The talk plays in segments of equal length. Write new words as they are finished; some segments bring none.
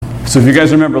So if you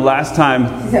guys remember last time,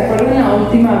 Si se acuerdan la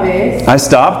última vez, I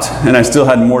stopped and I still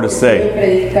had more to estuve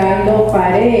say. predicando,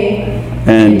 paré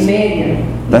And en medio.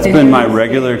 That's been my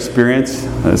regular experience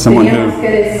as someone who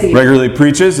regularly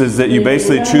preaches, is that you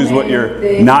basically choose what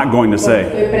you're not going to say.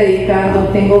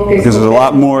 Because there's a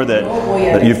lot more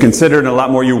that you've considered and a lot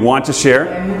more you want to share.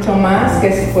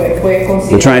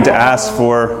 We're trying to ask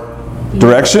for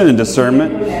direction and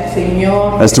discernment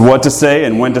as to what to say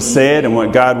and when to say it and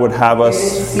what God would have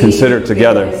us consider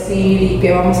together.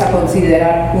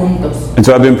 And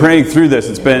so I've been praying through this.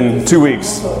 It's been 2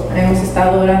 weeks. And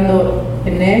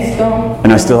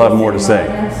I still have more to say.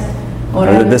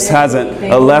 This hasn't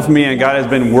left me, and God has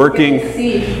been working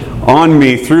on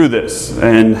me through this,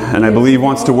 and I believe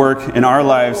wants to work in our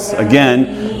lives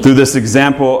again through this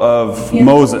example of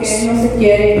Moses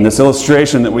and this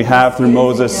illustration that we have through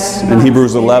Moses in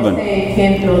Hebrews 11.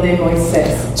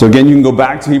 So again, you can go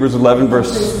back to Hebrews 11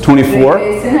 verse 24.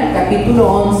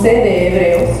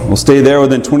 We'll stay there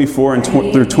within 24 and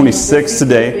through 26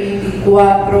 today.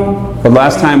 But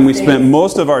last time we spent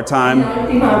most of our time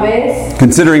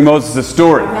considering Moses'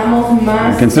 story,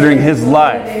 and considering his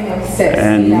life,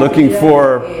 and looking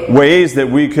for ways that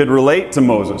we could relate to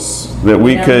Moses, that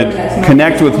we could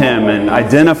connect with him and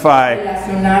identify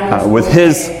with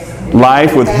his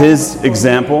life, with his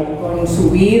example.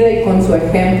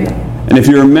 And if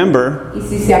you remember,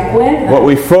 what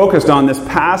we focused on this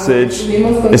passage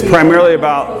is primarily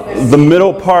about the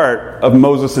middle part of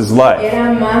Moses' life.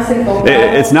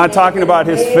 It's not talking about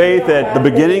his faith at the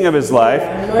beginning of his life.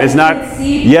 It's not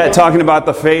yet talking about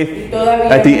the faith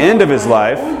at the end of his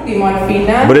life.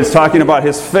 But it's talking about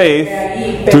his faith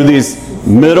through these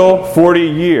middle 40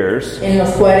 years through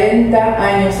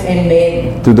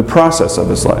the process of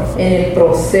his life.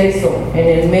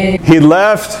 He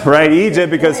left,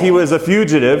 Egypt because he was a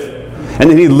fugitive, and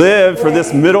then he lived for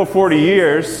this middle 40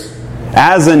 years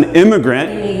as an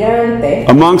immigrant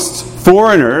amongst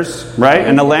foreigners,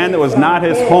 in a land that was not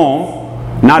his home,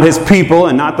 not his people,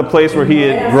 and not the place where he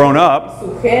had grown up.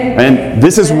 And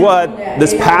this is what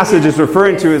this passage is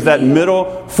referring to, is that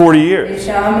middle 40 years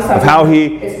of how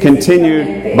he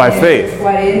continued by faith.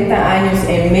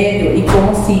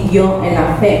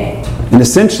 And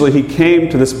essentially he came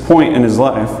to this point in his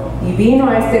life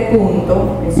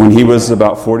when he was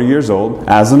about 40 years old,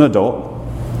 as an adult,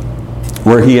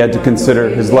 where he had to consider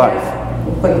his life,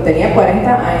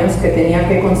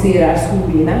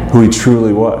 who he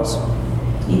truly was.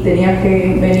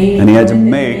 And he had to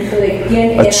make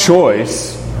a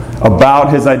choice about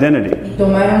his identity.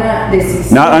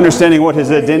 Not understanding what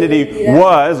his identity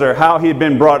was or how he had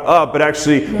been brought up, but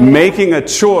actually making a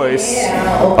choice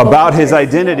about his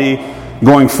identity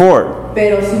going forward.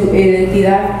 And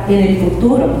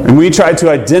we try to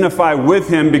identify with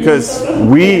him because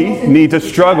we need to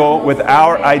struggle with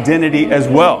our identity as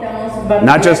well.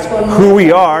 Not just who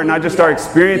we are, not just our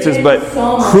experiences, but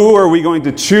who are we going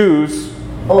to choose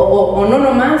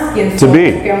to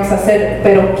be?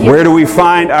 Where do we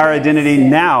find our identity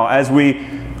now as we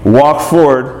walk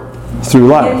forward through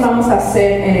life?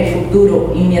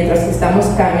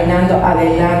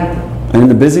 And in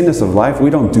the busyness of life, we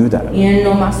don't do that. We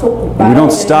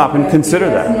don't stop and consider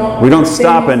that. We don't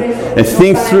stop and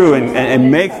think through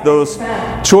and make those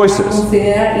choices.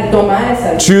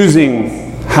 Choosing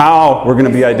how we're going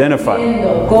to be identified,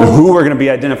 who we're going to be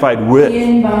identified with.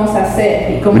 We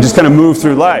just kind of move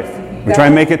through life. We try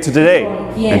and make it to today,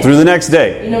 and through the next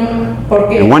day,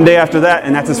 and one day after that,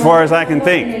 and that's as far as I can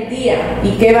think.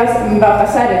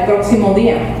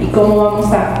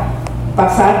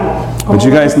 But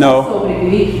you guys know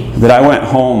that I went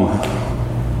home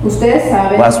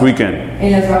last weekend.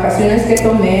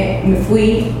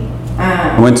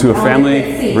 I went to a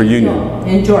family reunion.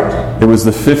 It was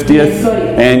the 50th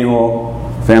annual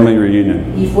family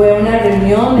reunion.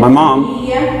 My mom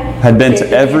had been to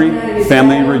every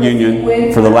family reunion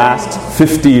for the last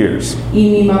 50 years.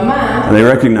 And they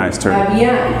recognized her.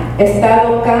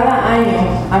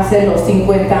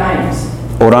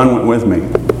 Oran went with me,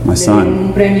 my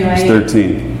son. He's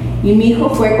 13.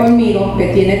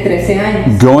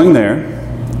 Going there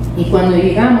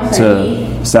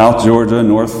to South Georgia,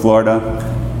 North Florida.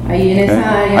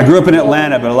 Okay. I grew up in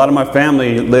Atlanta, but a lot of my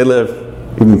family, they live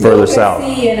even further south.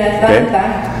 Okay?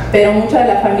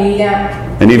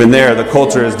 And even there, the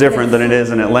culture is different than it is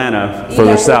in Atlanta,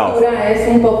 further south.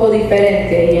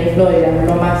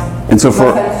 And so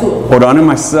for Oran and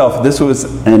myself, this was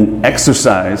an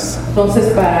exercise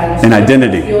in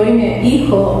identity.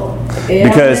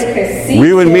 Because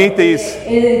we would meet these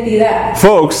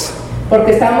folks,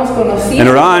 and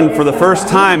Oran, for the first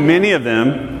time, many of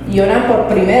them,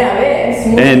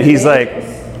 and he's like,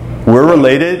 We're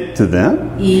related to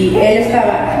them? Y él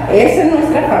estaba, ¿esa es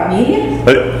nuestra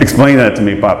familia? Explain that to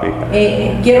me, Papi.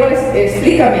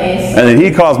 Explícame eso. And then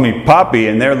he calls me Papi,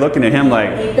 and they're looking at him like,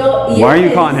 why are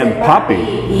you calling him Papi?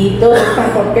 Y todos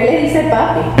están, ¿por qué le dice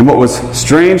papi? And what was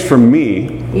strange for me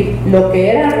Y lo que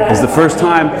era raro is the first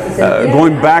time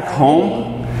going back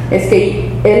home, es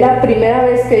que es la primera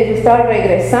vez que yo estaba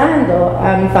regresando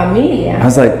a mi familia. I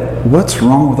was like, what's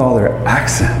wrong with all their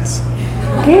accents?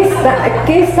 ¿Qué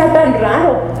está tan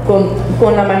raro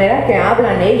con la manera que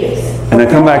hablan ellos? And I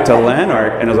come back to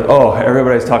Lanark, and I was like, oh,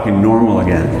 everybody's talking normal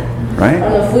again, right?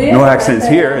 No accents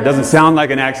here. It doesn't sound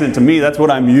like an accent to me. That's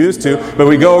what I'm used to. But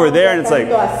we go over there, and it's like,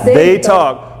 they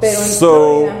talk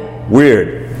so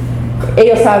weird.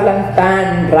 Ellos hablan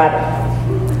tan raro.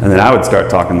 And then I would start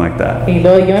talking like that. Y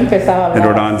luego yo empezaba a And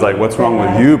hablar. Rodon's like, what's wrong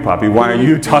with you, Papi? Why are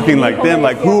you talking like them?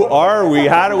 Like, who are we?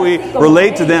 How do we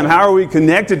relate to them? How are we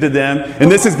connected to them?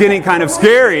 And this is getting kind of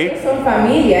scary Son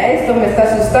familia, esto me está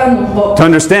asustando un poco to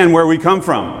understand where we come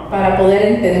from. para poder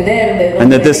entender de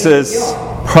And dónde that this vengo is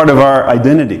yo, part of our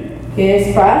identity. que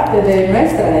es parte de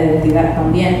nuestra identidad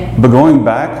también. But going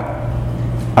back,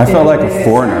 I felt like a Pero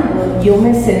foreigner. regresando, yo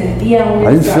me sentía un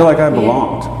I didn't feel like I extranjero.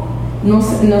 belonged. No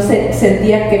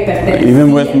sentía que pertenecía.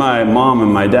 Even with my mom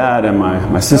and my dad and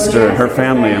my sister and her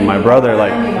family and my brother,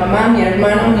 like, Mi mamá, mi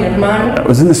hermano, mi hermano. I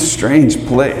was in this strange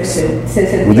place Se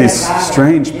sentía with these raro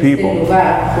strange en este people.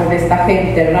 lugar, con esta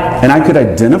gente rara. And I could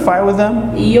identify with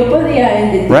them. Y yo podía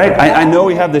identificar. Right? I know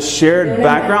we have this shared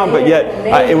background, but yet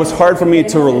it was hard for me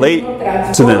to relate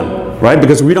to them. Right?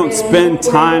 Because we don't spend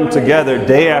time together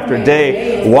day after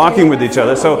day walking with each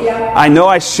other. So I know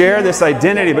I share this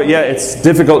identity, but yet it's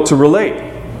difficult to relate.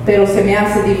 Pero se me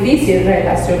hace difícil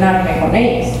relacionarme con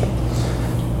ellos.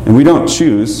 And we don't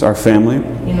choose our family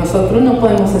Y nosotros no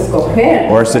podemos escoger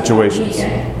or our nuestra situations.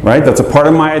 familia. Right? That's a part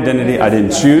of my identity. I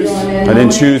didn't choose. I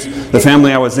didn't choose the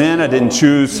family I was in. I didn't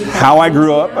choose how I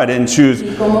grew up. I didn't choose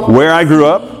where I grew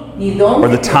up Ni dónde or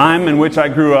the time in which I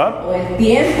grew up. o el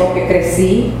tiempo que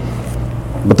crecí.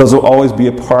 But those will always be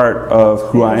a part of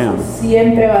who I am.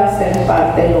 Siempre va a ser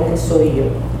parte de lo que soy yo.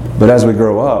 But as we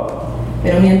grow up,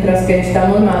 Pero mientras que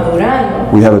estamos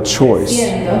madurando, we have a choice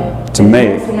creciendo, to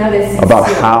make tenemos una decisión. about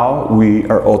how we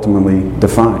are ultimately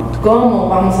defined. ¿Cómo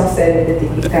vamos a ser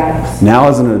identificados? Now,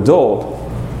 as an adult,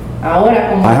 Ahora,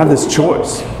 como I have this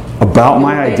choice about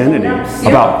my identity,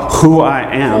 about who I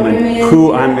am and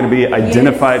who I'm going to be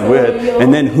identified with,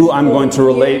 and then who I'm going to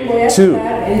relate voy a to.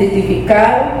 estar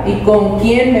identificado y con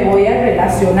quién me voy a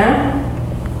relacionar.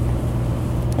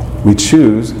 We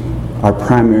choose our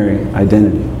primary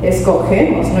identity.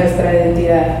 Escogemos nuestra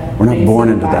identidad. We're not born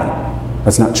into principal. that.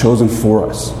 That's not chosen for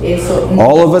us. Eso,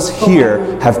 All of us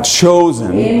here have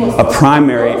chosen a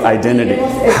primary identity,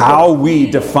 how we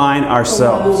define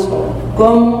ourselves.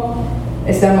 ¿Cómo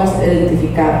estamos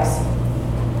identificados?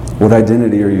 What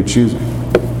identity are you choosing?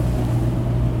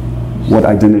 What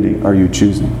identity are you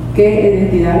choosing? ¿Qué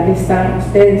identidad están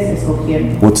ustedes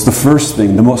escogiendo? What's the first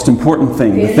thing, the most important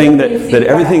thing, the thing that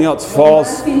everything else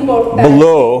falls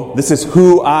below? This is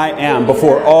who I am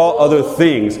before all other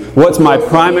things. What's my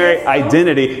primary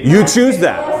identity? You choose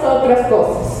that. Todas otras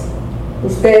cosas.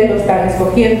 Ustedes lo están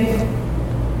escogiendo.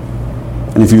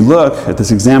 And if you look at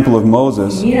this example of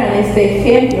Moses, Miran este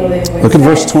ejemplo de Moisés. look at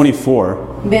verse 24.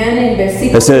 Vean el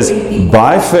versículo It says, 24.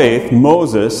 by faith,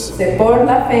 Moses, Por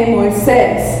la fe,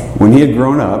 Moisés, when he had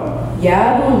grown up,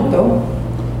 ya adulto,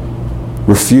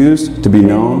 refused to be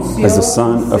known as the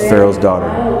son of Pharaoh's daughter.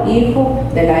 hijo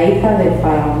de la hija del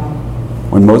faraón.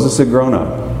 When Moses had grown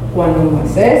up, Cuando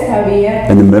Moisés había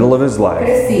in the middle of his life,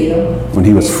 crecido, when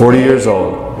he was 40 years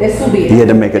old, de su vida, he had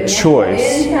to make a tenía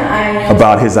choice 40 años,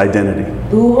 about his identity,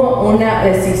 tuvo una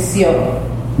decisión.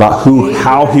 about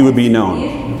how he would be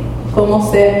known. Cómo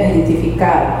ser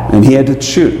identificado. And he had to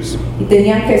choose, Y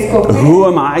tenía que escoger who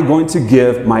am I going to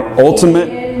give my ultimate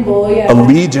quién voy a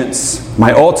allegiance,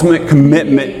 my ultimate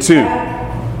commitment to?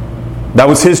 That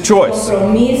was his choice.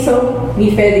 compromiso,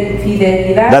 mi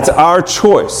fidelidad. That's our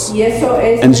choice. Y eso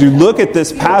es And as you look at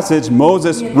this passage,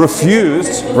 Moses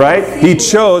refused, right? He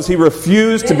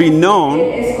refused to be known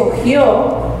Él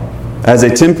escogió, as a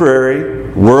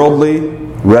temporary, worldly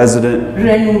resident,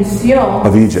 renunció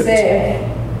of Egypt. ser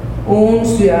un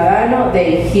ciudadano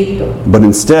de Egipto but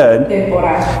instead,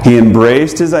 temporal. he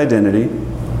embraced his identity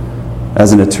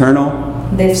as an eternal,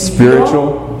 Decidió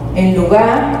spiritual, en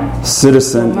lugar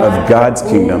citizen of God's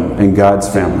kingdom and God's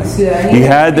family. He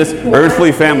had this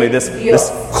earthly family, this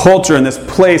culture and this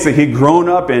place that he'd grown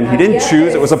up in. He didn't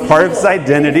choose. It was a part of his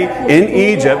identity in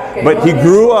Egypt, but he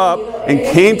grew up and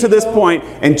came to this point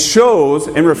and chose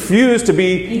and refused to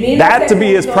be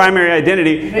his primary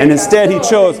identity, and instead he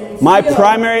chose, my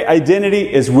primary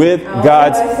identity is with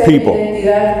God's people.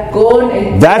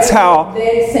 That's how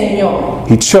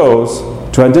he chose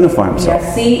to identify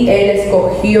himself. He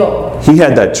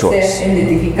had that choice.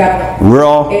 We're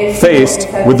all faced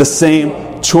with the same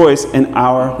choice in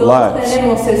our lives.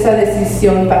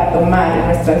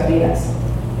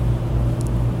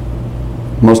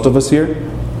 Most of us here,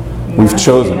 we've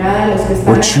chosen.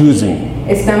 We're choosing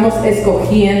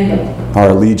our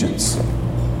allegiance,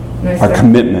 our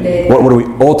commitment. What are we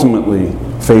ultimately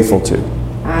faithful to?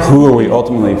 Who are we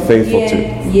ultimately faithful to?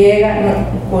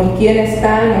 ¿Con quién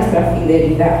está nuestra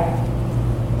fidelidad?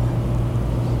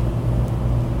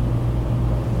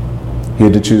 He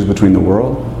had to choose between the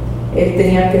world Él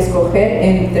tenía que escoger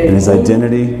entre and his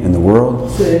identity in the world,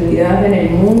 su identidad en el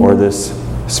mundo, or this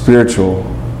spiritual,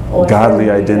 godly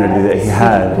identity that he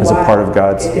had as a part of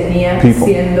God's people.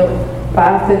 Siendo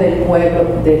parte del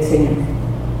pueblo del Señor.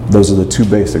 Those are the two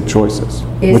basic choices.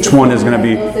 Which one is going to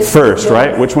be first,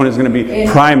 right? Which one is going to be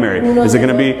primary? Is it going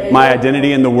to be my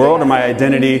identity in the world or my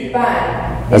identity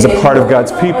as a part of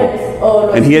God's people?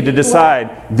 And he had to decide,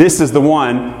 this is the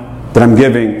one that I'm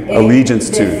giving allegiance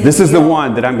to. This is the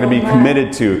one that I'm going to be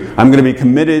committed to. I'm going to be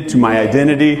committed to my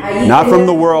identity, not from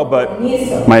the world, but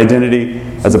my identity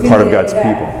as a part of God's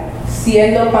people.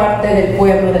 Siendo parte del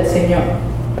pueblo del Señor.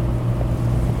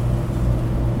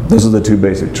 Those are the two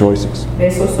basic choices.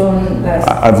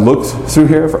 I've looked through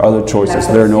here for other choices.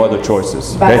 There are no other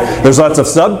choices. Okay? There's lots of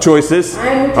sub-choices. All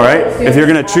right? If you're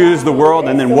going to choose the world,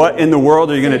 and then what in the world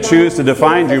are you going to choose to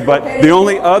define you? But the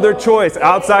only other choice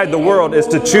outside the world is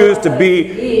to choose to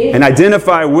be and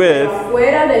identify with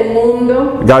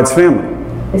God's family.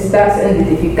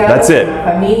 That's it.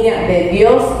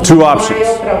 2 options.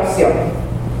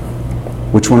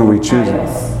 Which one are we choosing?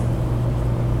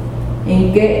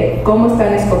 ¿Cómo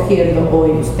están escogiendo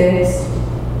hoy ustedes?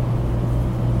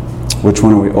 Which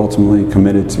one are we ultimately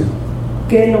committed to?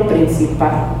 ¿Qué es lo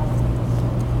principal?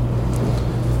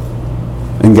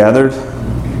 And gathered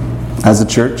as a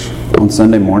church on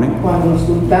Sunday morning? Cuando nos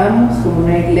juntamos como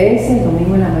una iglesia el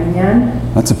domingo en la mañana.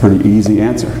 That's a pretty easy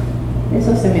answer.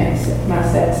 Eso se me hace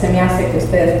que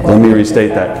ustedes Let me restate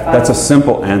that. That's a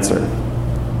simple answer.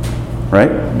 Right?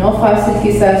 No fácil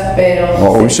quizás, pero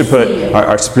well, we should put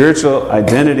our spiritual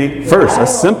identity first.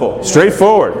 That's simple,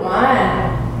 straightforward. Lo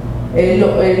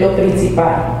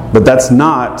principal. But that's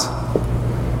not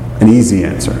an easy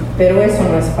answer. Pero eso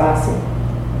no es fácil.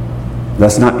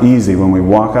 That's not easy when we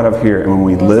walk out of here and when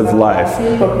we live life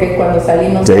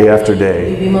day after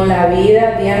day,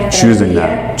 choosing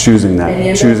that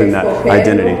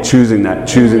identity, choosing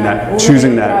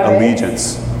that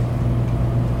allegiance.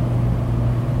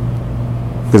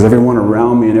 Because everyone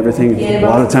around me and everything, a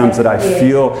lot of times that I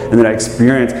feel and that I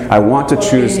experience, I want to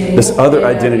choose this other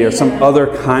identity or some other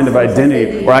kind of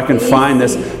identity where I can find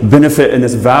this benefit and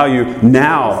this value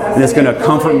now, and it's going to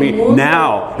comfort me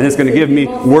now, and it's going to give me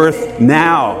worth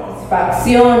now. But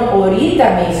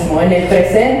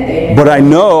I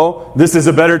know this is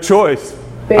a better choice.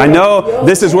 I know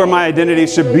this is where my identity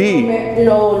should be.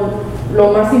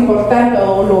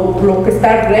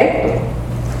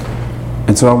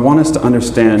 And so I want us to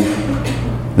understand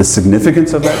the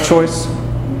significance of that choice.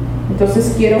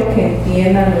 Entonces quiero que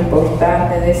entiendan lo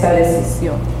importante de esa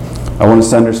decisión. I want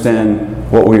us to understand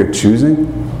what we are choosing.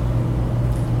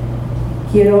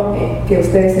 Quiero que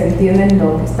ustedes entiendan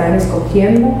lo que están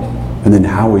escogiendo. And then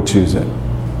how we choose it.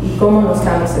 Y cómo lo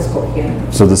estamos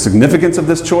escogiendo. So the significance of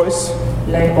this choice.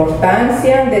 La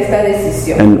importancia de esta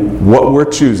decisión. And what we're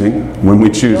choosing when we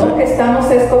choose lo que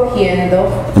estamos escogiendo.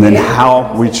 And then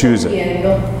how we choose it.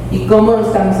 Y cómo lo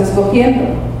estamos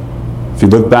escogiendo. If you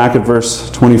look back at verse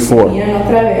 24. Miren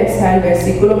otra vez al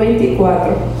versículo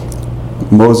 24.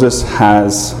 Moses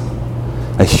has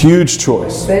a huge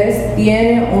choice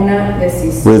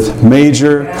with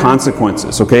major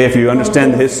consequences. Okay, if you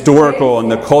understand the historical and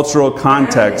the cultural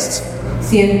context,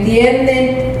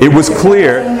 it was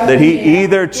clear that he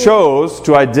either chose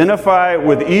to identify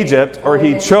with Egypt or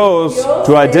he chose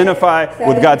to identify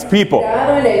with God's people.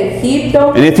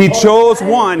 And if he chose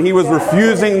one, he was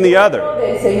refusing the other.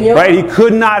 Right? He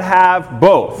could not have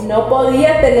both.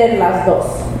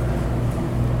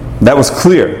 That was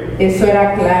clear.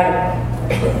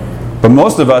 But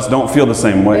most of us don't feel the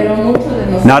same way.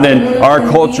 Not in our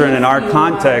culture and in our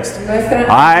context.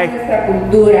 I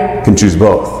can choose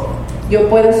both. yo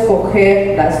puedo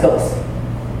escoger las dos.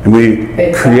 And we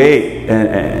create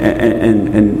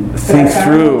and think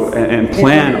through and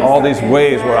plan all these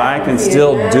ways where I can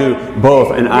still do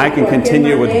both and I can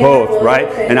continue with both, right?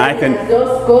 And I can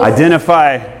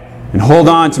identify and hold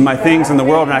on to my things in the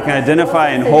world, and I can identify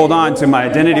and hold on to my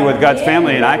identity with God's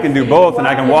family, and I can do both, and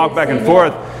I can walk back and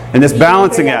forth in this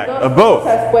balancing act of both.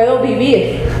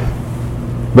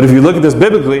 But if you look at this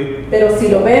biblically,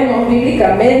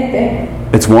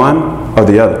 it's one or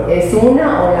the other.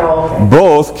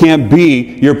 Both can't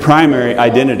be your primary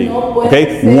identity.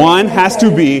 Okay? One has to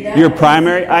be your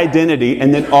primary identity,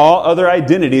 and then all other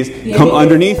identities come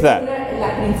underneath that.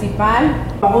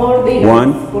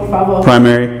 One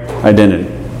primary identity.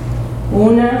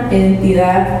 Una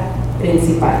identidad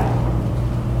principal.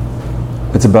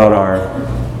 It's about our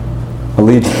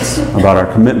allegiance, about our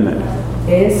commitment.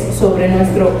 Es sobre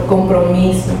nuestro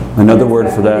compromiso. Another word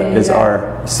for that is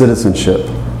our citizenship.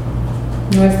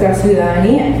 Nuestra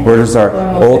ciudadanía. Where does our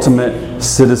ultimate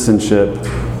citizenship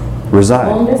reside?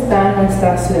 ¿Dónde está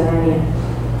nuestra ciudadanía?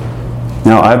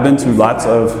 Now, I've been to lots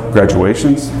of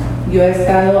graduations,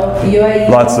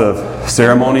 lots of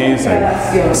ceremonies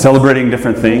and celebrating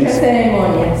different things,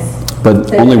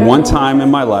 but only one time in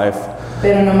my life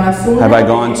have I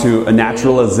gone to a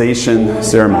naturalization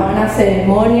ceremony. And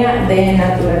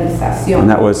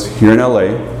that was here in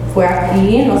LA.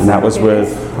 And that was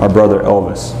with our brother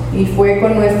Elvis,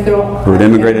 who had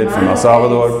immigrated from El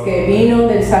Salvador.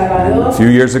 And a few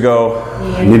years ago,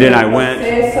 Nita and I went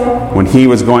when he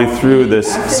was going through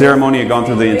this ceremony. He had gone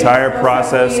through the entire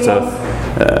process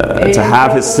to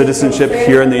have his citizenship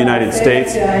here in the United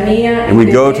States. And we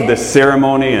go to this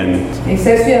ceremony, and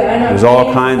there's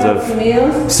all kinds of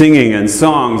singing and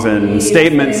songs and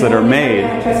statements that are made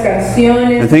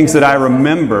and things that I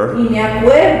remember.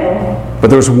 But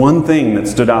there was one thing that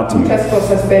stood out to me.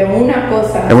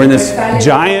 And we're in this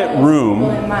giant room,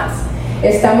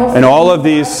 and all of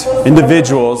these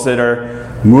individuals that are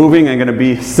moving and going to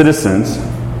be citizens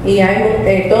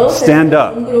stand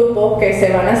up.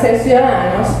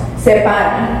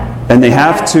 And they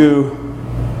have to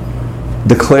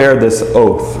declare this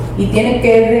oath.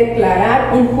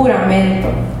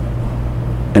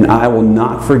 And I will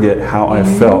not forget how I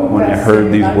felt when I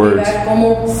heard these words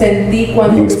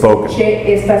being spoken.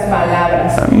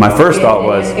 My first thought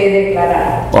was,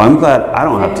 well, I'm glad I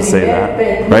don't have to say that.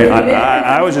 Right?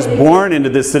 I was just born into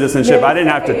this citizenship. I didn't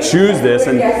have to choose this.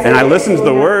 And I listened to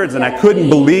the words, and I couldn't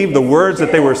believe the words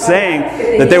that they were saying,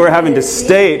 that they were having to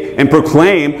state and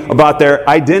proclaim about their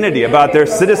identity, about their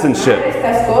citizenship.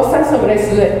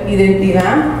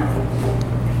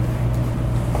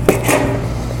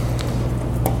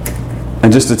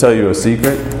 And just to tell you a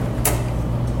secret,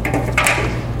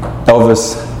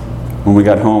 Elvis, when we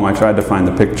got home, I tried to find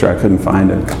the picture. I couldn't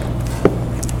find it.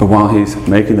 But while he's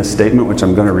making the statement, which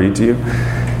I'm going to read to you,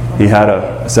 he had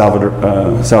a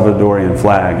Salvadorian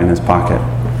flag in his pocket.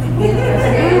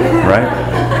 Right?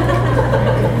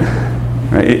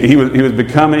 He was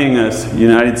becoming a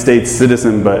United States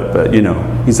citizen, but you know,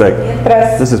 he's like,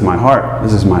 this is my heart.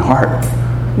 This is my heart.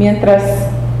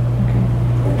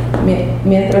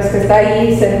 Mientras que está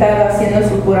ahí sentado haciendo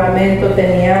su juramento,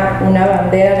 tenía una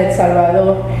bandera de El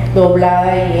Salvador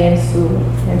doblada y en sus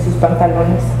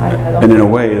pantalones al lado. And in a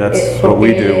way, that's what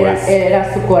we do with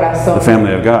the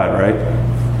family of God, right?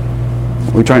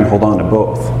 We try and hold on to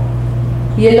both.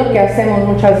 Y es lo que hacemos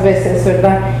muchas veces,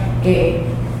 ¿verdad? Que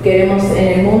queremos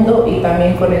en el mundo y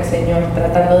también con el Señor,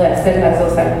 tratando de hacer las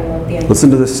dos al mismo tiempo. Listen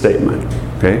to this statement,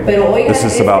 okay? This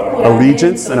is about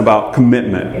allegiance and about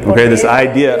commitment, okay? This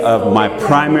idea of my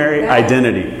primary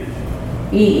identity.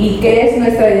 ¿Y qué es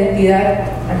nuestra identidad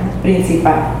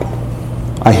principal?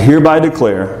 I hereby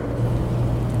declare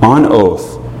on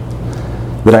oath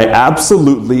that I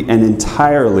absolutely and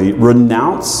entirely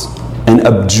renounce and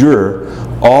abjure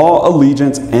all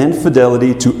allegiance and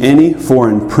fidelity to any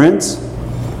foreign prince,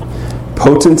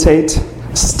 potentate,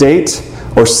 state,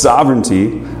 or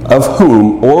sovereignty of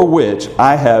whom or which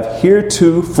I have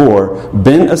heretofore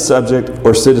been a subject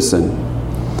or citizen.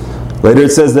 Later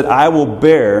it says that I will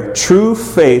bear true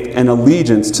faith and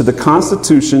allegiance to the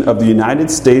Constitution of the United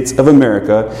States of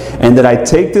America, and that I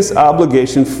take this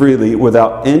obligation freely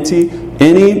without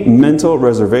any mental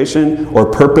reservation or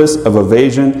purpose of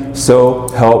evasion, so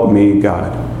help me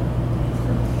God.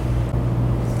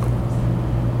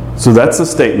 So that's a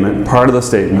statement, part of the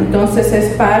statement. Entonces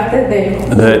es parte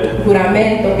del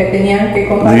juramento que tenían que The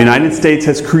compartir. United States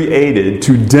has created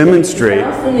to demonstrate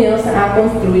Estados Unidos ha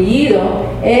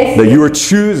construido that you are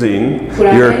choosing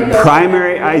your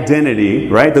primary identity,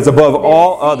 right, that's above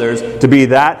all others, to be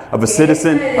that of a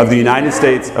citizen of the United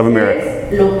States of America.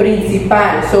 Es lo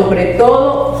principal, sobre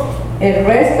todo el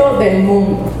resto del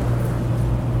mundo.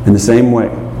 In the same way,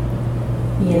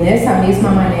 Y en esa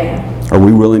misma manera, are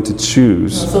we willing to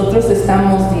choose? nosotros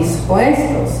estamos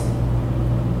dispuestos,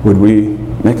 Would we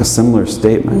make a similar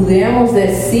statement pudiéramos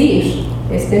decir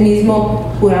este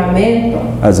mismo juramento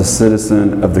as a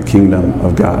citizen of the kingdom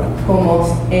of God? como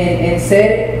en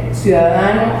ser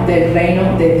ciudadano del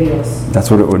reino de Dios? That's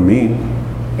what it would mean.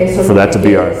 Eso es For lo that to que be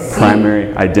quiere our decir.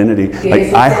 primary identity.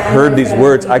 Like, I heard these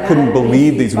words, I couldn't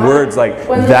believe these words. Like,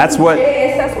 that's what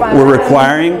we're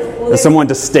requiring someone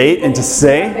to state and to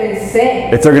say?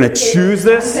 If they're going to choose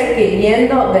this?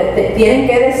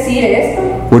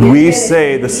 Would we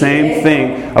say the same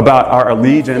thing about our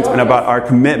allegiance and about our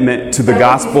commitment to the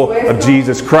gospel of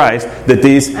Jesus Christ that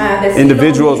these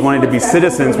individuals wanting to be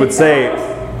citizens would say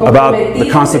about the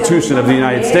Constitution of the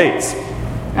United States?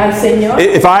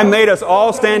 If I made us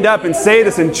all stand up and say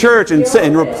this in church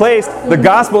and replace the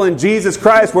gospel in Jesus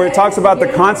Christ where it talks about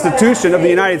the Constitution of the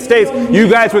United States, you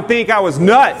guys would think I was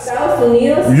nuts.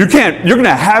 You're going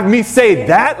to have me say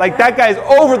that? Like, that guy's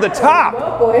over the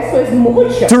top.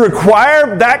 To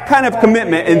require that kind of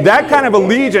commitment and that kind of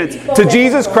allegiance to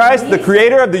Jesus Christ, the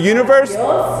creator of the universe?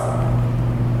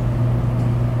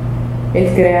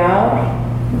 El creador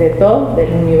de todo, del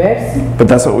universo. But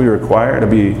that's what we require to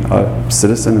be a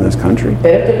citizen in this country.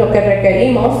 Pero esto es lo que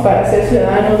requerimos para ser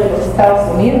ciudadanos de los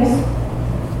Estados Unidos.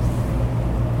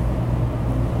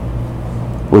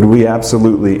 Would we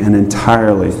absolutely and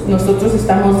entirely Nosotros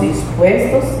estamos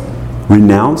dispuestos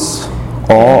renounce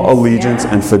all allegiance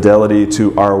and fidelity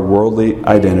to our worldly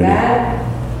identity?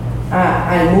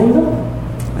 Al mundo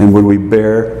And would we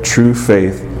bear true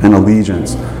faith and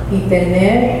allegiance y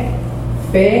tener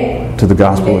fe to the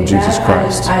gospel of Jesus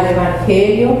Christ al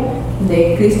evangelio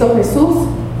de Cristo Jesús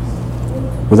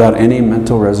without any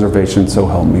mental reservation, so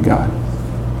help me God?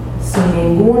 sin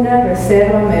ninguna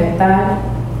reserva mental?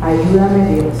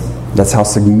 Ayúdame Dios. That's how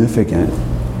significant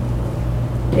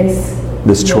Es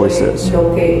this choice is.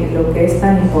 lo que es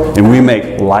tan importante. And we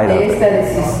make light of de it. esta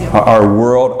decisión. Our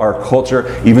world, our culture,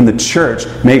 even the church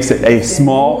makes it a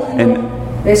small and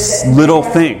little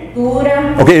thing.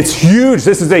 Okay, it's huge.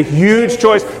 This is a huge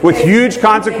choice with huge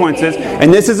consequences.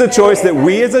 And this is a choice that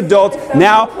we as adults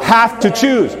now have to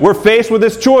choose. We're faced with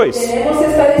this choice.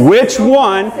 Which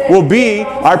one will be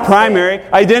our primary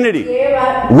identity?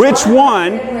 Which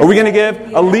one are we going to give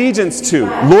allegiance to,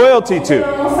 loyalty to?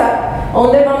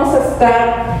 ¿Dónde vamos a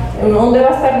estar? ¿Dónde va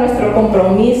a estar nuestro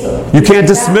compromiso? You can't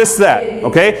dismiss that,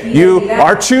 okay? You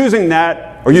are choosing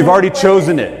that, or you've already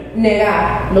chosen it.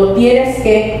 Negar. Lo tienes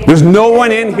que. There's no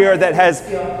one in here that has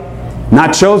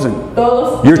not chosen.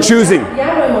 Todos You're choosing.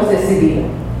 Ya lo hemos decidido.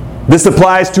 This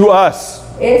applies to us.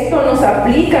 Esto nos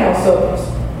aplica a nosotros.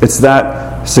 It's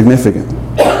that significant.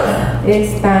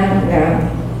 Es tan grande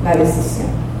la decisión.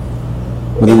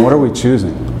 But then what are we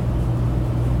choosing?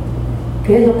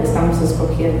 ¿Qué es lo que estamos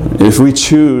escogiendo? If we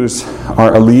choose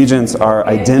our allegiance, our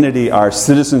identity, our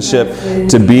citizenship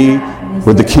to be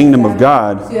with the kingdom of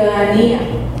God, Ciudadanía.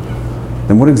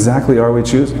 then what exactly are we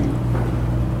choosing?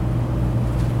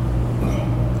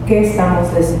 ¿Qué estamos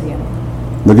decidiendo?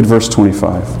 Look at verse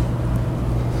 25.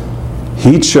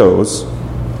 He chose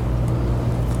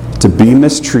to be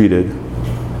mistreated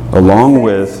along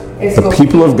with the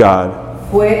people of God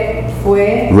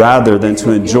Fue rather than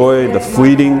to enjoy the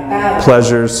fleeting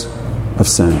pleasures of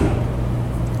sin.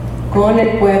 con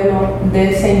el pueblo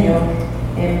del Señor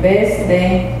en vez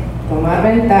de tomar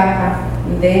ventaja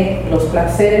de los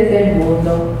placeres del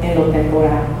mundo en lo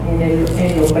temporal, en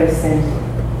lo presente.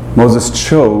 Moses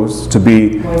chose to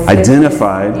be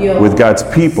identified with God's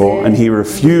people, and he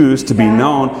refused to be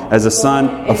known as a son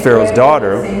of Pharaoh's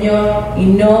daughter. And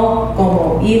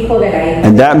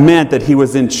that meant that he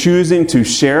was then choosing to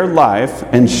share life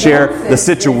and share the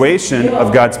situation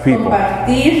of God's people.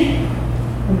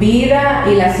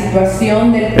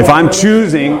 If I'm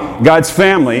choosing God's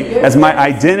family as my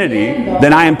identity,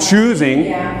 then I am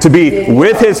choosing to be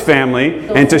with His family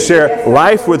and to share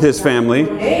life with His family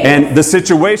and the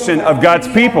situation of God's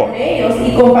people. He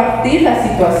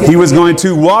was going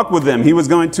to walk with them. He was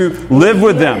going to live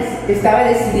with them.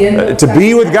 To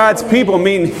be with God's people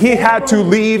means he had to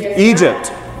leave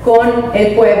Egypt.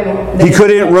 He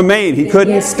couldn't remain. He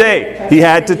couldn't stay. He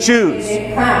had to choose.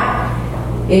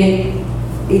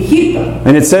 Egipto.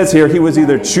 And it says here he was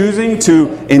either choosing to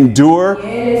endure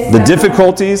the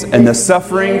difficulties and the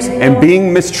sufferings and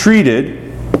being mistreated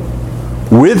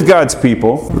with God's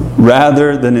people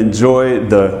rather than enjoy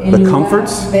the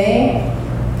comforts,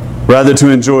 rather to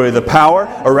enjoy the power,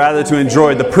 or rather to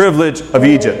enjoy the privilege of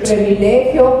Egypt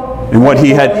and what he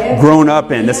had grown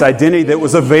up in, this identity that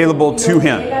was available to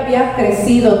him.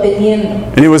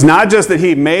 And it was not just that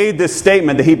he made this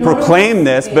statement, that he proclaimed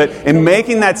this, but in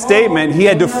making that statement, he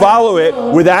had to follow it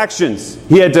with actions.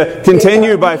 He had to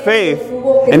continue by faith,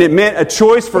 and it meant a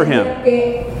choice for him.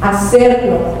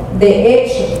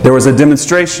 There was a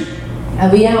demonstration.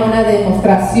 Había una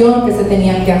demostración que se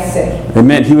tenía que hacer. It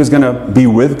meant he was going to be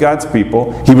with God's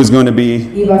people. He was going to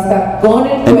be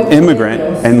an immigrant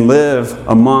and live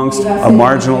amongst a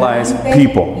marginalized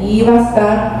people.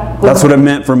 That's what it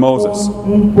meant for Moses.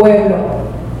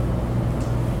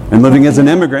 And living as an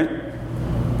immigrant,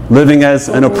 living as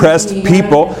an oppressed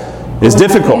people is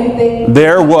difficult.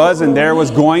 There was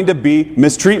going to be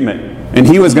mistreatment. And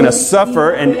he was going to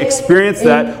suffer and experience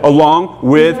that along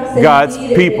with God's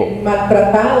people.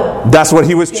 That's what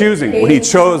he was choosing. When he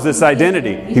chose this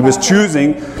identity, he was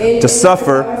choosing to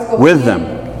suffer with them.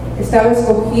 Estaba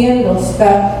escogiendo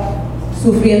estar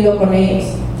sufriendo con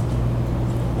ellos.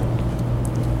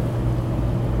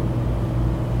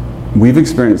 We've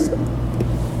experienced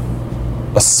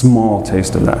a small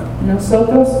taste of that.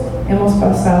 Nosotros hemos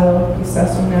pasado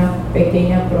quizás una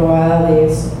pequeña probada de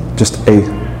eso. Just a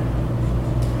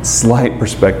slight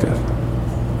perspective.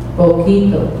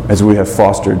 Poquito. As we have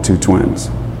fostered two twins.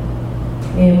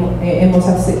 Hemos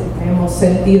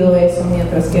sentido eso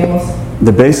mientras que hemos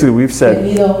That basically we've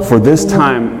said, for this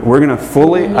time, we're going to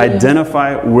fully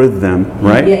identify with them,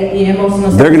 right?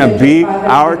 They're going to be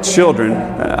our children.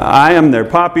 I am their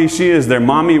papi, she is their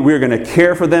mommy. We're going to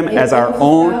care for them as our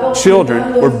own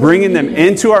children. We're bringing them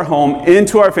into our home,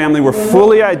 into our family. We're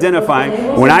fully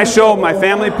identifying. When I show my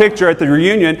family picture at the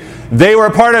reunion, they were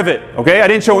a part of it, okay? I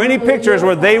didn't show any pictures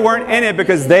where they weren't in it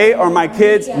because they are my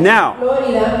kids now.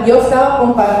 Yo estaba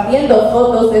compartiendo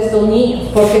fotos de estos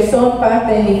niños porque son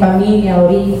parte de mi familia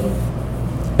ahorita.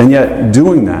 And yet,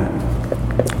 doing that,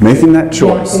 making that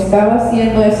choice,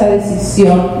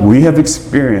 we have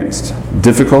experienced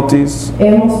difficulties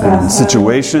and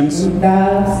situations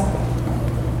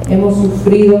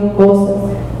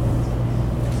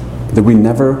that we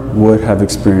never would have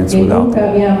experienced without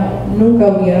them. Nunca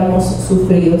hubiéramos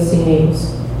sufrido sin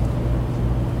ellos.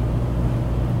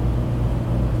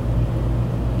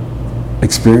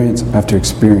 Experience after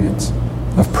experience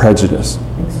of prejudice.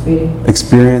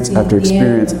 Experience after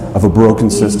experience of a broken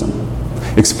system.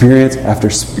 Experience after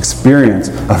experience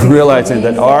of realizing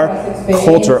that our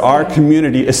culture, our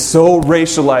community is so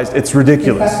racialized, it's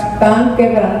ridiculous.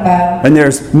 And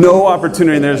there's no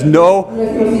opportunity, and there's no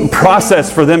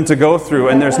process for them to go through,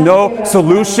 and there's no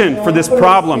solution for this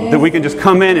problem that we can just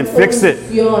come in and fix it.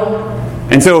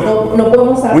 And so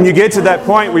when you get to that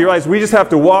point where you realize we just have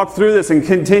to walk through this and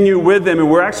continue with them, and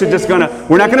we're actually just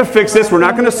we're not going to fix this, we're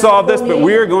not going to solve this, but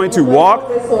we are going to walk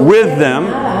with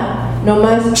them,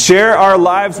 share our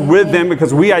lives with them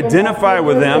because we identify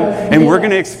with them, and we're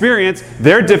going to experience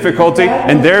their difficulty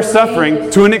and their suffering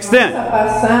to an extent.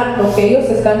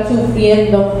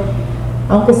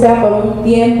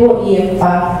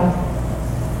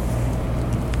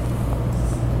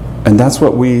 And that's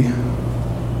what we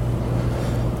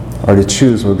are to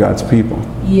choose with God's people.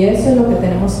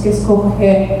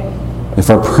 If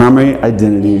our primary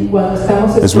identity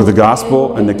is with the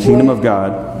gospel and the kingdom of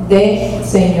God,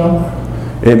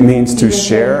 it means to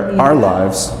share our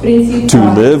lives,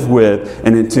 to live with,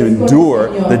 and to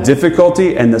endure the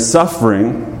difficulty and the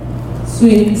suffering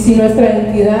with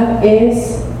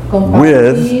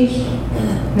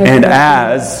and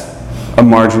as a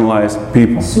marginalized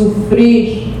people.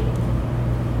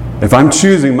 If I'm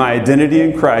choosing my identity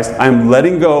in Christ, I'm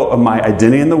letting go of my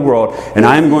identity in the world, and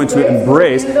I'm going to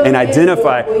embrace and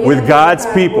identify with God's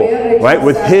people, right?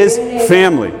 With His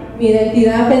family.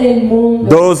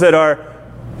 Those that are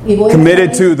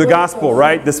committed to the gospel,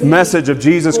 right? This message of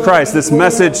Jesus Christ, this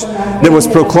message that was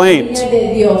proclaimed.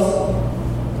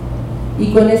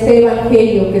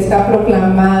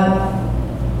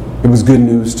 It was good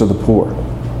news to the poor.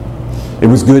 It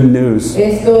was good news to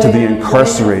the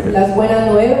incarcerated.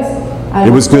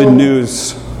 It was good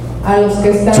news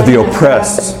to the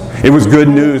oppressed. It was good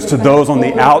news to those on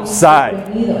the outside.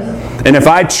 And if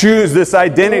I choose this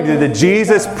identity that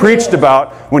Jesus preached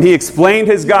about when He explained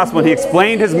His gospel, when He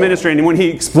explained His ministry, and when He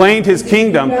explained His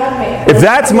kingdom, if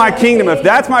that's my kingdom, if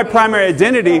that's my primary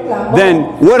identity, then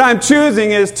what I'm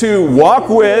choosing is to walk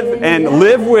with and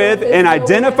live with and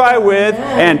identify with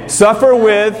and suffer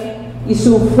with y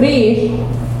sufrir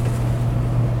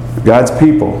God's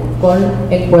people con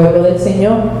el pueblo del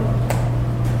Señor.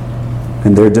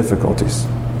 and their difficulties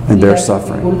and Y their las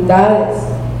suffering. dificultades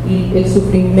y el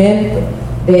sufrimiento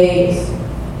de ellos.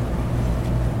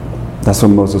 That's what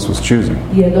Moses was choosing.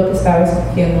 Y es lo que estaba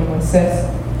escogiendo Moisés.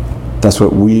 That's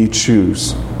what we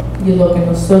choose. Y es lo que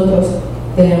nosotros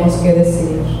tenemos que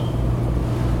decidir.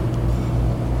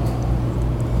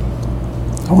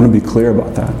 I want to be clear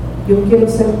about that. Yo quiero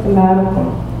ser claro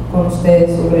con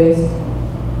ustedes sobre esto.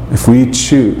 If we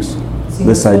choose Si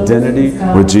this nosotros identity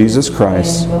estamos with Jesus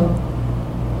Christ, queriendo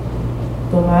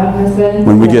tomar nuestra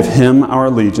when we give identidad Him our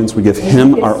allegiance, we give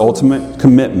Him our ultimate y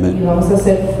commitment, vamos a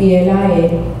ser fiel a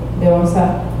Él,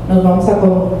 nos vamos a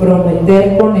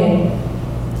comprometer con Él,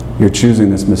 you're choosing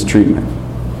this mistreatment,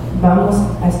 vamos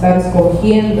a estar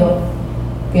escogiendo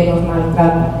que nos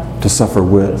maltraten, to suffer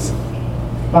with.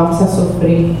 vamos a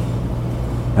sufrir.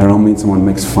 I don't mean someone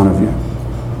makes fun of you.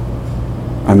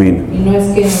 I mean Y no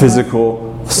es que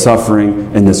physical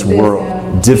suffering in this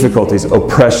world, difficulties,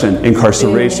 oppression,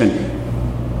 incarceration,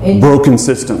 broken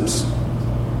systems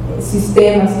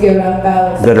sistemas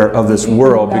quebrantados that are of this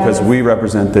world because we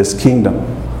represent this kingdom.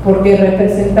 porque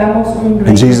representamos un And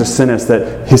reino Jesus sent us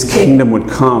that His kingdom would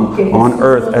come que on Jesús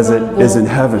earth nos as it mandó, is in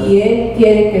heaven. y Él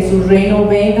quiere que su reino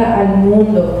venga al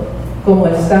mundo como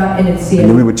está en el And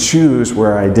cielo. we would choose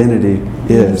where our identity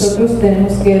is. Nosotros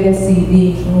tenemos que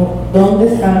decidir dónde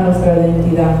está nuestra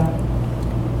identidad.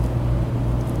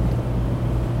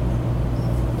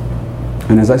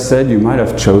 And as I said, you might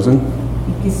have chosen,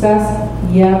 Y quizás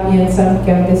ya piensan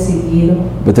que han decidido,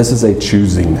 but this is a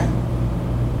choosing,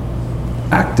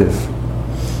 active.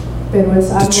 pero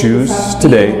es algo To choose desafío,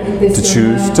 today, to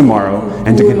choose intencional, tomorrow,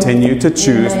 and to futuro, continue to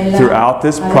choose adelante, throughout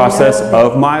this process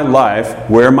of my life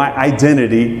where my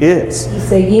identity is, y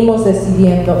seguimos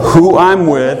decidiendo who I'm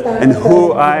with and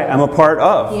who I am a part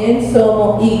of. quién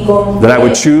somos y con That I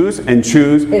would qué choose and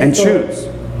choose and choose.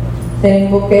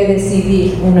 tengo que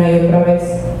decidir una y otra vez.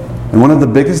 And one of the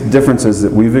biggest differences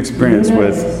that we've experienced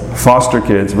with foster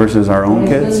kids versus our own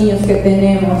Con estos kids niños que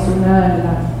tenemos, una de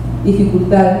las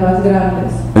dificultades más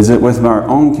grandes is that with our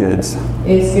own kids,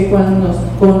 es que cuando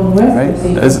con right?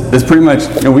 nuestros hijos, It's pretty much,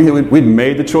 you know, we'd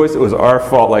made the choice, it was our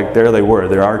fault, like there they were,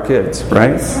 they're our kids,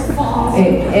 right?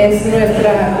 es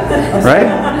nuestra, o sea,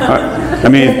 Right? I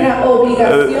mean, nuestra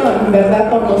obligación, ¿verdad?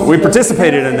 Con los we hijos.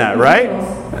 participated in that, right?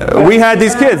 We had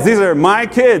these kids, these are my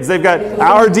kids, they've got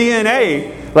our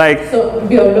DNA, like, Son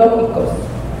biológicos.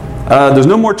 there's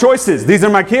no more choices, these are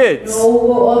my kids. No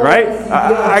hubo otra Right? decisión.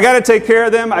 I got to take care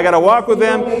of them. I got to walk with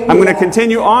them. I'm going to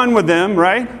continue on with them,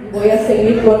 right? Voy a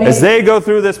seguir con As ellos. they go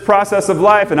through this process of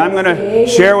life, and I'm going to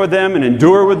share with them and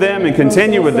endure with them and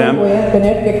continue with them. Voy a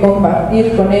tener que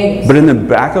compartir con ellos. But in the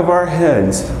back of our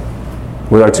heads,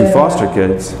 with our two foster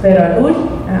kids, Pero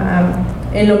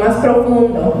en lo más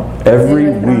profundo every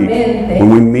de nuestra week mente, when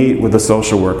we meet with a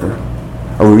social worker,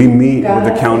 or we meet with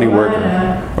a county worker,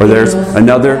 or there's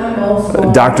another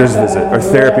doctor's visit or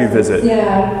therapy visit,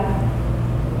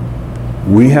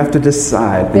 we have to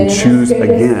decide and choose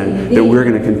again that we're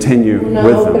going to continue una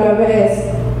with them. otra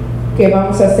vez que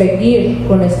vamos a seguir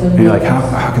con estos And you're like, niños.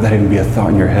 how could that even be a thought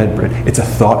in your head, Britt? It's a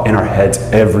thought in our heads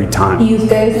every time. Y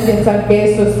ustedes piensan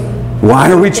que eso es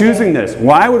Why are we choosing this?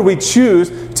 Why would we choose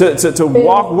to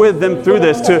walk with them through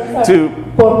this, to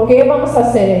 ¿Por qué vamos a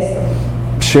hacer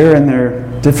esto? share in their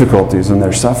difficulties and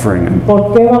their suffering? And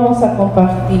 ¿Por qué vamos a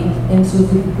compartir en sus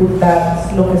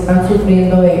dificultades lo que están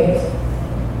sufriendo ellos?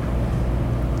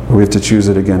 we have to choose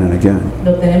it again and again.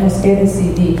 Lo tenemos que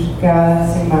decidir cada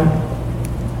semana.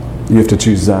 You have to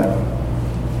choose that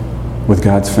with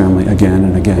God's family again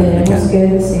and again and Tenemos again.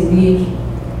 que decidir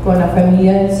con la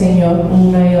familia del Señor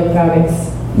una y otra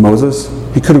vez. Moses,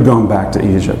 he could have gone back to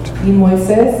Egypt. Y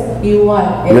Moisés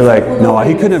igual. You're like, no,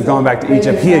 he couldn't have gone back to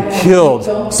Egypt. He had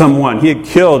killed someone. He had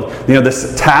killed,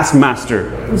 this taskmaster,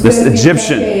 this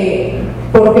Egyptian.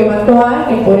 Porque mató a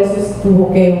alguien, por eso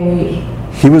tuvo que huir.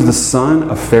 He was the son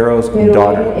of Pharaoh's Pero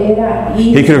daughter. él era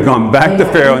hijo He could have gone back to de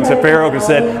la Pharaoh and hija said, de Pharaoh could have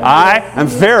said, Faraón. I am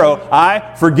Pharaoh.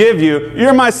 I forgive you.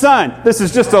 You're my son. This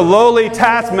is just a lowly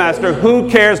taskmaster. Who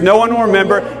cares? No one will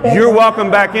remember. You're welcome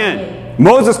back in.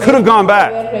 Moses could have gone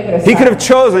back. He could have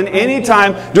chosen any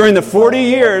time during the 40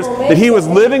 years that he was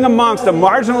living amongst a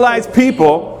marginalized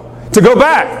people to go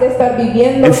back. De estar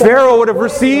viviendo And Pharaoh would have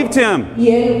received him. y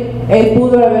él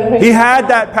pudo haber He had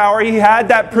that power, he had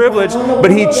that privilege, but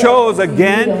he chose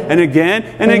again and again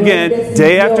and again,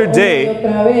 day after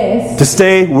day, to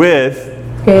stay with,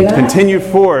 to continue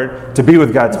forward, to be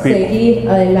with God's people. seguir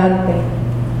adelante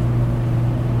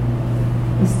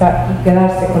y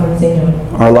quedarse con el Señor.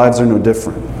 Our lives are no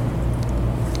different.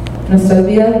 Nuestras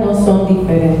vidas no son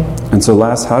diferentes. And so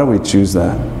last, how do we choose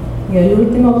that? Y el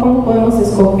último, ¿cómo podemos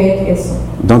escoger eso?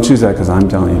 Don't choose that because I'm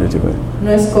telling you to do it.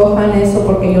 No escojan eso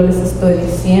porque yo les estoy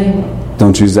diciendo.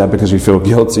 Don't choose that because you feel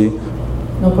guilty.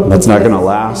 No porque That's not ustedes going to se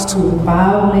last. sienten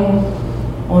culpable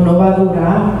o no va a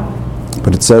durar.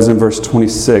 But it says in verse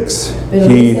 26, Pero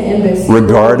he dice en versículo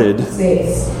regarded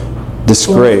 26,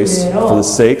 disgrace consideró for the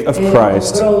sake of el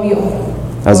Christ oprobio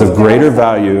as of por greater causa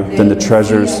value than the del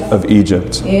treasures Mesías. of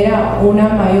Egypt. Era una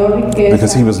mayor riqueza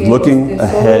Because he was que looking los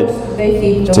tesoros ahead de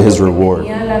Egipto, to his porque reward.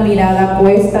 tenía la mirada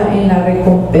puesta en la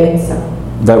recompensa.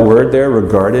 That word there,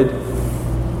 regarded,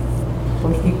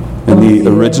 Porque in the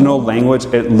consideró original language,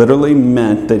 it literally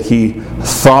meant that he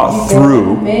thought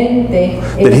through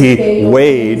that he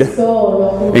weighed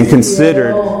and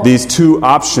considered these two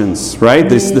options, right?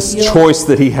 This choice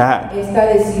that he had, esta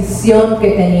decisión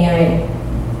que tenía él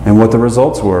and what the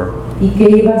results were y qué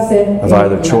iba a ser of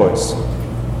either choice.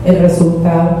 el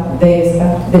resultado de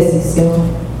esta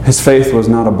decisión. His faith was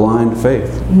not a blind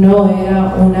faith. No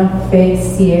era una fe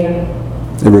ciega.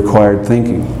 It required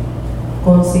thinking.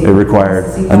 It required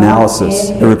analysis.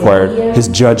 It required his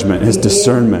judgment, his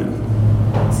discernment.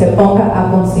 Se ponga a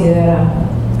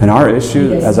considerar. And our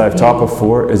issue, as I've taught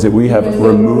before, is that we have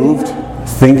removed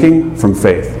thinking from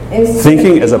faith.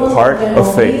 Thinking is a part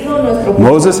of faith.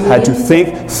 Moses had to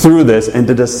think through this and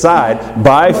to decide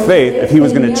by faith if he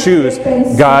was going to choose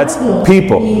God's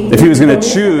people. If he was going to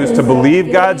choose to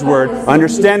believe God's word,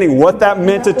 understanding what that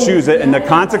meant to choose it and the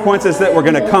consequences that were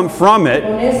going to come from it.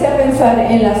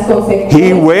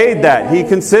 He weighed that. He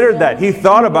considered that. He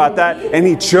thought about that and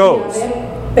he chose.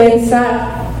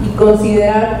 Pensar y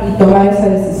considerar y tomar esa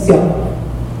decisión.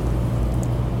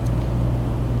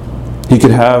 He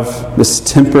could have this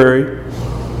temporary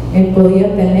Él podía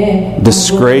tener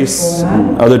disgrace.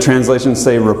 Other translations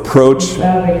say reproach.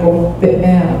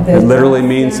 It literally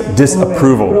means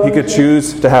disapproval. He could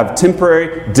choose to have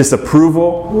temporary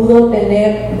disapproval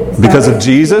because of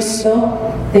Jesus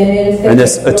and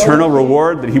this eternal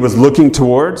reward that he was looking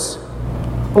towards.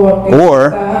 Or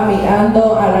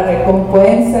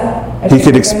he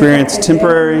could experience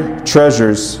temporary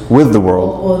treasures with the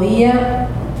world,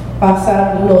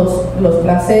 pasar los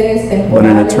placeres but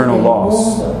an temporales eternal del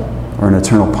loss mundo or an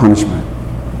eternal punishment.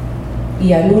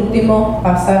 y al último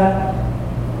pasar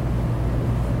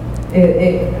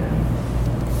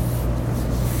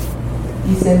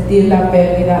y sentir la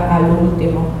pérdida al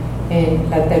último, en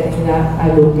la eternidad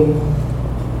al último.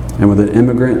 And with an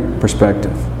immigrant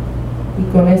perspective, Y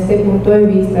con este punto de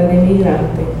vista de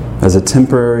migrante, as a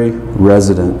temporary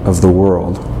resident of the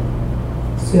world,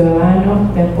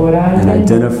 ciudadano temporal and del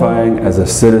mundo, identifying as a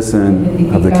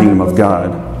citizen of the kingdom of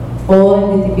God, o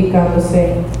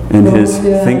identificándose in como his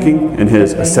ciudadano thinking, in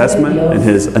his del reino de assessment, Dios, in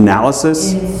his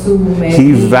analysis, en su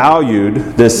he medida, valued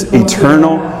this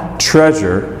eternal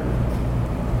treasure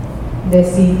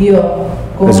decidió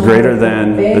is como greater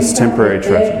than this recompensa temporary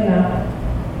treasure. eterna,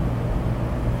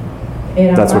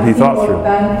 era That's what he más thought through.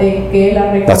 importante que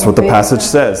la That's what the passage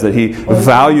recompensa. says, that he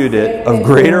valued it of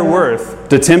greater worth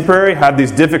to temporary have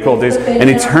these difficulties and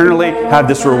eternally have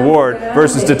this reward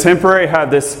versus to temporary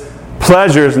have this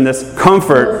pleasures and this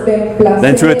comfort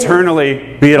than to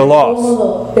eternally be at a loss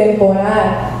Cómodo, temporal,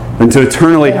 and to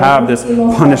eternally have this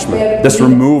punishment, this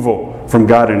removal from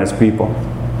God and his people.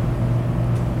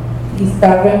 y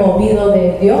estar removido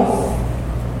de Dios.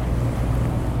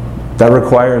 That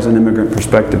requires an immigrant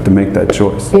perspective to make that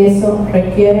choice. Eso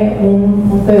requiere un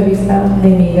punto de vista de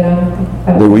migrante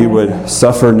para That we tomar would esa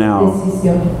suffer now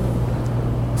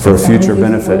decisión. for a future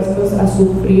Estamos benefit. dispuestos a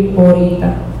sufrir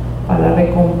ahorita para la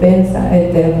recompensa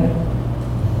eterna.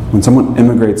 When someone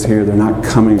immigrates here, they're not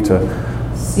coming to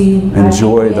Si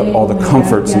enjoy alguien all the viene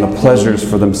comforts and the aquí, pleasures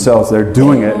for themselves. They're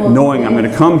doing it knowing I'm going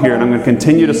to come here and I'm going to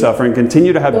continue to suffer and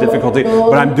continue to have difficulty,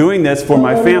 but I'm doing this for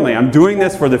my family. I'm doing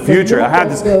this for the future. I have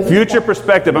this future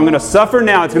perspective. I'm going to suffer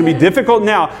now. It's going to be difficult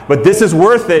now, but this is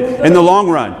worth it in the long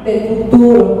run. del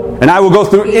futuro, And I will go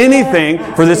through anything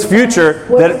for this future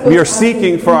that we are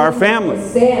seeking for our family.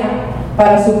 sea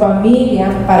para su familia,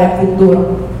 para el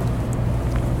futuro.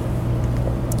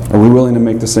 Are we willing to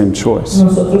make the same choice?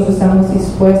 Nosotros estamos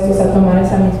dispuestos a tomar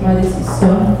esa misma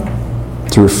decisión,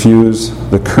 To refuse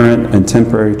the current and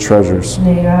temporary treasures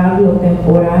negar lo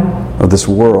temporal, of this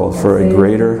world for a hacer lo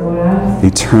greater, temporal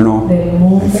eternal, del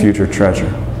mundo and future treasure.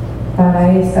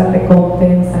 para esta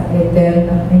recompensa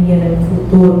eterna y en el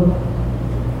futuro.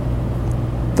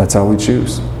 That's how we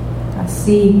choose.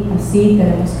 Así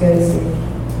tenemos que decir.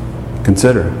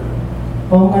 Consider.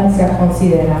 Pónganse a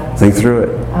considerar, Think through it.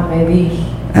 a medir,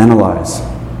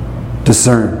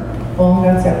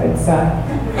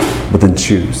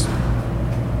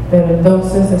 Pero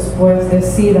entonces después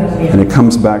decidan bien. And it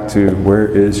comes back to, where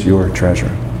is your treasure?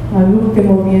 Al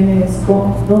último viene es,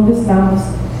 ¿dónde estamos?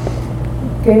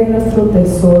 ¿Qué es nuestro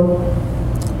tesoro?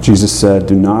 Jesus said,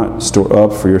 do not store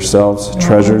up for yourselves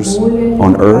treasures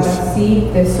on earth,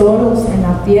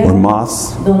 where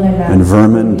moths and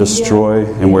vermin destroy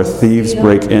and where thieves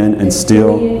break in and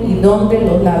steal.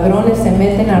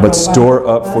 But store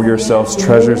up for yourselves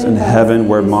treasures in heaven,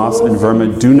 where moths and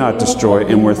vermin do not destroy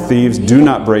and where thieves do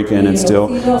not break in and steal.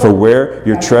 For where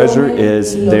your treasure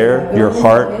is, there your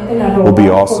heart will be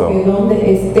also.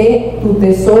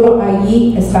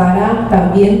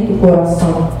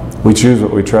 We choose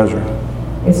what we treasure.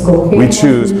 We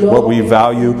choose what we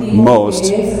value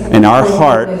most, and our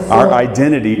heart, our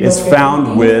identity is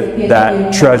found with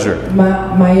that treasure.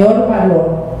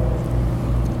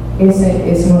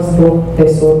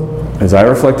 As I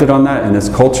reflected on that in this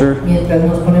culture,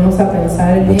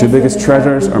 the two biggest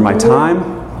treasures are my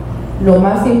time,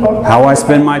 how I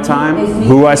spend my time,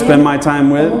 who I spend my time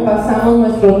with,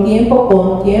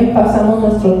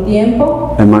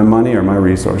 and my money or my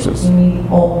resources.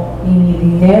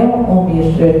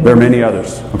 There are many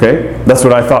others, okay? That's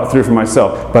what I thought through for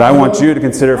myself. But I want you to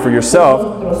consider for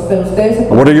yourself,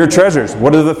 what are your treasures?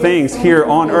 What are the things here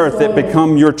on earth that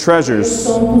become your treasures?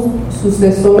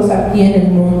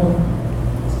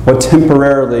 What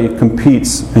temporarily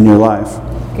competes in your life?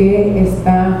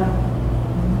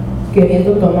 With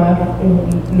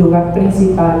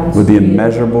the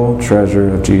immeasurable treasure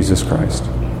of Jesus Christ.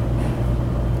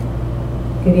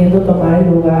 Queriendo tomar el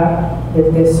lugar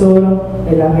del tesoro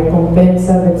de la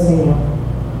recompensa del Señor.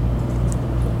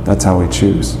 That's how we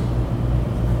choose.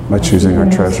 By choosing our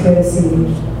treasure.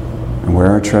 And where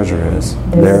our treasure is,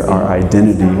 there our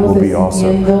identity will be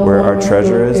also. Where our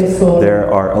treasure is,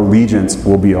 there our allegiance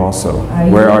will be also.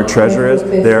 Where our treasure is,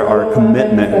 there our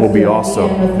commitment will be also.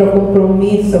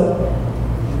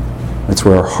 That's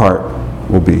where our heart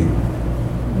will be.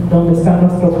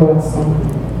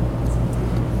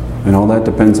 And all that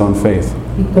depends on faith.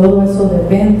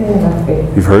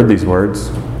 You've heard these words.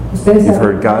 You've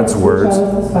heard God's words.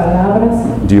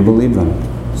 Do you believe them?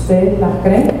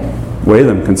 Weigh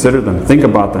them, consider them, think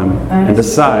about them, and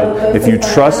decide if you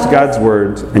trust God's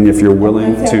words and if you're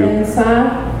willing to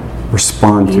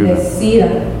respond to them.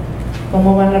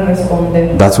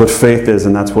 That's what faith is,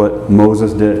 and that's what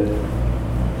Moses did.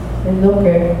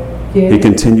 He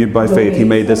continued by faith. He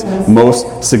made this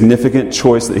most significant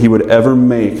choice that he would ever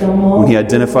make when he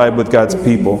identified with God's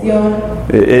people.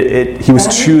 He was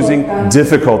choosing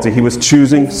difficulty. He was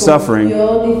choosing suffering.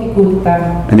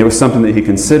 And it was something that he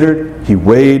considered, he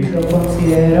weighed,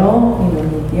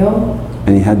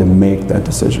 and he had to make that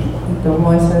decision.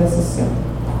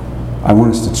 I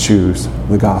want us to choose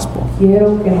the gospel.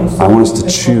 I want us to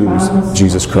choose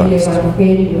Jesus Christ.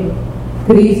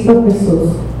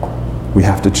 We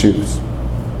have to choose.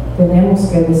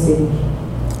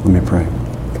 Let me pray.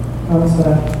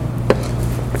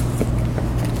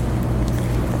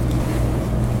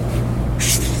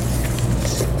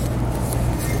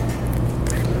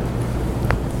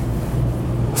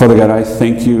 Father God, I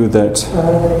thank you that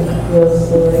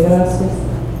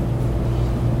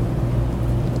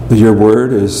your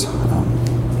word is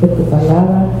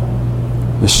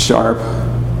sharp,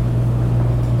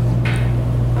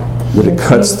 that it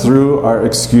cuts through our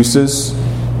excuses.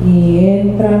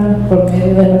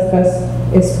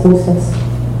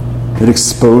 It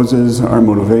exposes our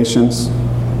motivations.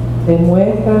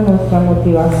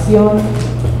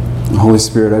 Holy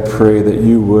Spirit, I pray that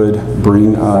you would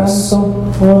bring us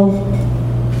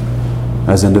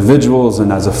as individuals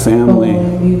and as a family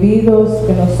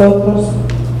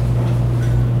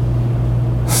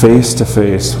face to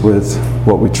face with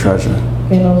what we treasure.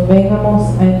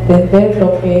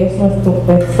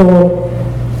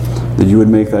 That you would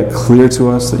make that clear to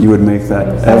us, that you would make that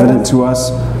evident to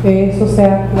us,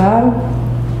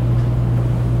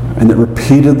 and that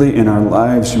repeatedly in our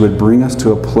lives you would bring us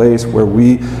to a place where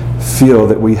we feel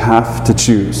that we have to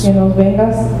choose.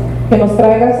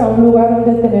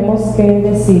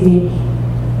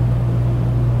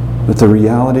 That the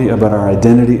reality about our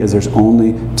identity is there's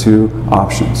only two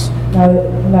options. La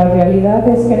realidad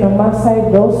es que nomás hay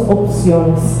dos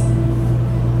opciones.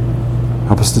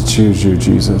 Help us to choose you,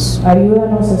 Jesus.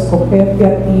 Ayúdanos a escogerte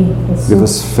a ti, Jesús. Give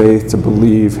us faith to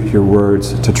believe your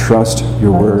words, to trust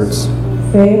your words.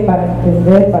 Fe para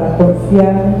entender, para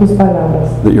confiar en tus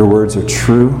palabras. That your words are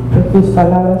true. Que tus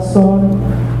palabras son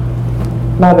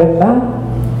la verdad.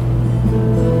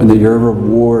 And that your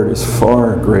reward is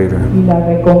far greater Y la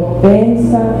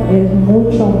recompensa es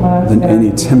mucho más than any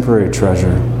grande temporary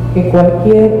treasure. que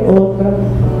cualquier otra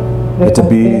But to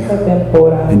be recompensa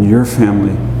temporal. in your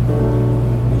family,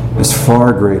 is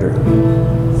far greater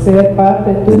ser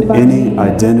parte de tu than any familia,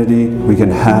 identity we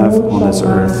can have on this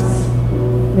earth.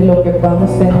 de lo que podamos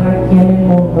tener aquí en el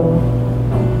mundo.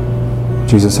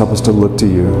 Jesus, help us to look to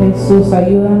you. Jesús,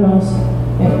 ayúdanos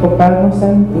a enfocarnos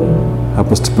en ti.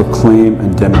 Help us to proclaim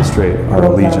and demonstrate our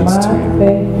allegiance to you.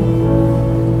 Proclamarte,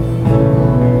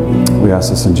 We ask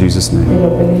this in Jesus' te name. lo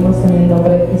pedimos en el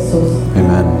nombre de Jesús.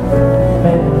 Amen.